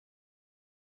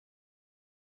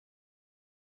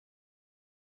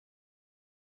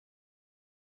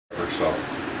So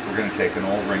we're going to take an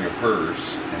old ring of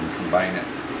hers and combine it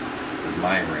with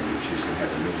my ring, and she's going to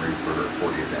have a new ring for her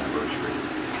 40th anniversary.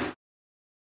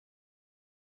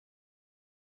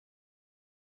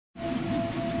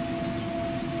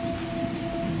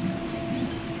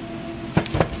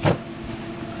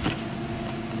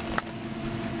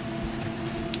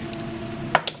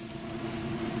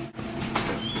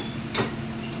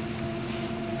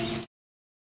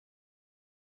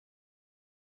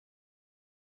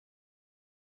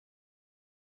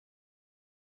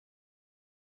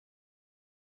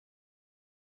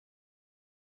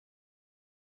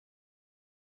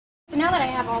 So now that I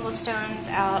have all the stones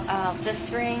out of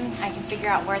this ring, I can figure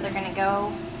out where they're going to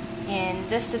go in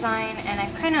this design, and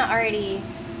I've kind of already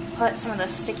put some of the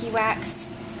sticky wax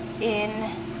in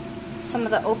some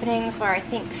of the openings where I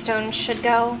think stones should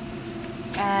go,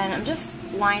 and I'm just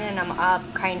lining them up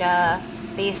kind of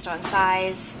based on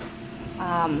size.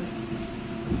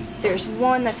 There's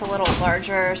one that's a little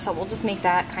larger, so we'll just make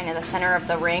that kind of the center of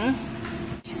the ring.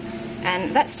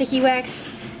 And that sticky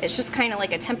wax is just kind of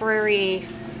like a temporary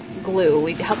glue.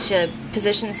 It helps you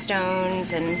position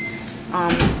stones and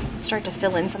start to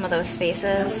fill in some of those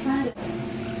spaces.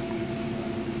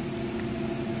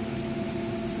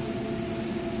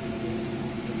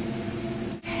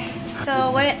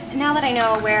 So now that I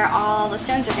know where all the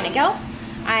stones are going to go,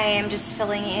 I am just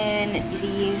filling in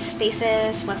these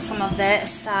spaces with some of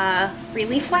this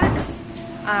relief wax.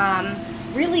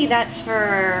 Really, that's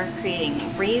for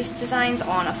creating raised designs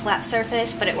on a flat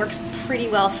surface, but it works pretty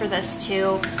well for this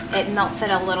too. It melts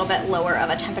at a little bit lower of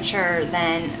a temperature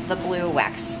than the blue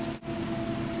wax.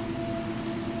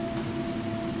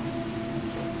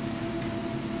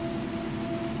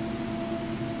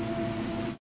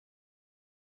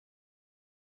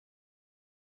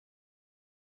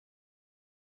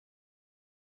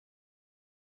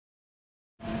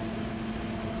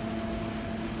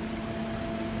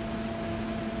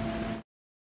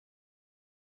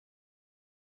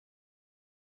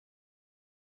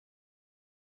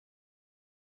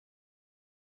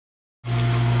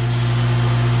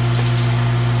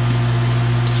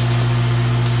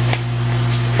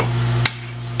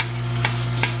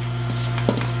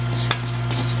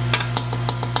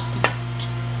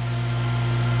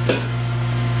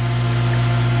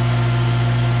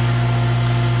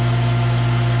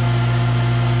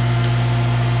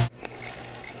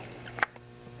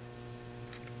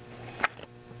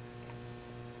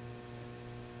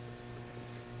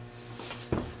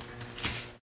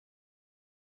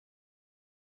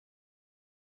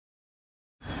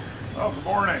 Oh, good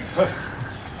morning. Good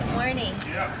morning.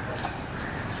 Yeah.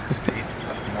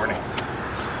 Good morning.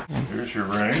 Here's your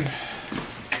ring. Okay.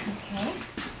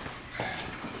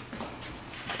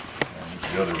 And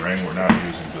the other ring we're not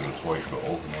using because it's white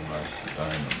gold, and then that's the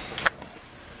diamonds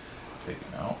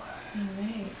taken out.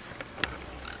 Alright.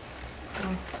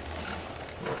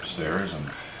 Go upstairs and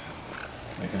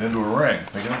make it into a ring.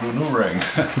 Make it into a new ring.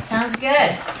 Sounds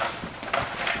good.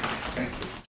 Thank you.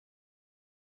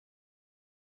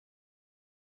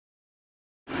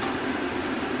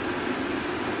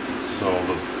 So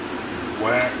the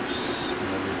wax and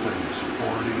everything is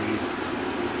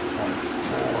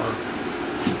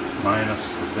 40.4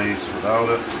 minus the base without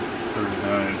it,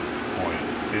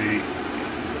 39.8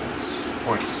 is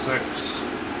 0.6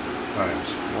 times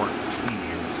 14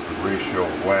 is the ratio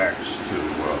of wax to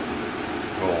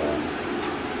gold.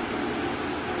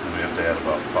 And we have to add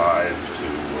about 5 to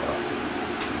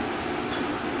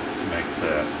make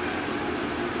that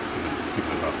give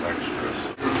it enough extras.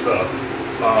 This is the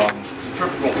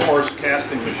centrifugal force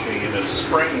casting machine. It's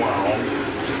spring wound.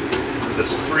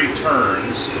 It's 3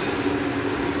 turns.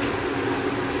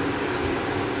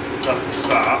 Set to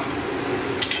stop.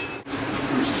 The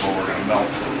crucible we're going to melt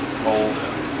the mold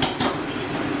in.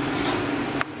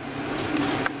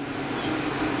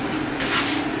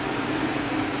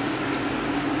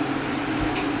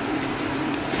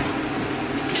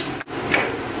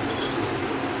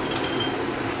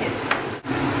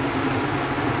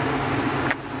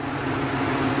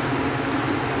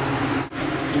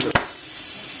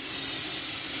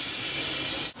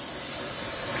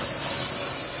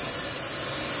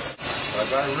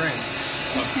 Bye-bye ring.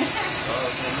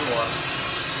 New one.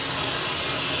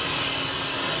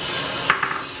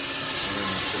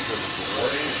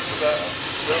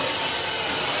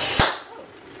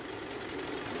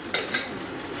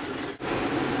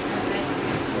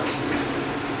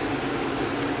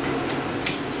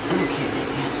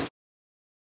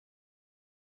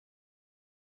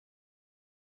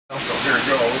 So here it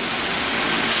goes.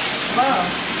 Whoa.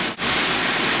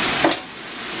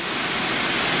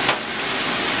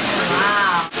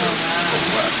 Wow. Oh,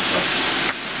 wow.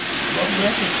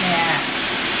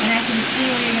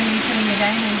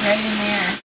 diamond right in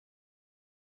there.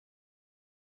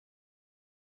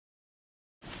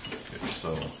 Okay,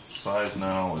 so size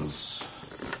now is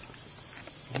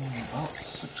about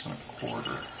 6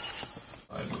 1/4.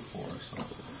 I before, so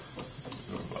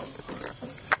we'll go about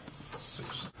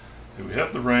 6. Okay, we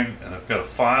have the ring, and I've got to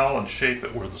file and shape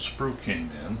it where the sprue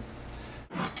came in.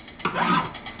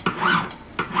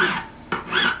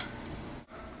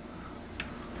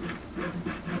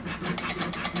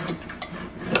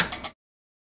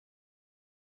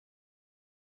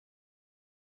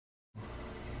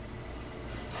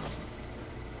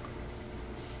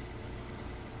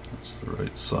 That's the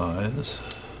right size.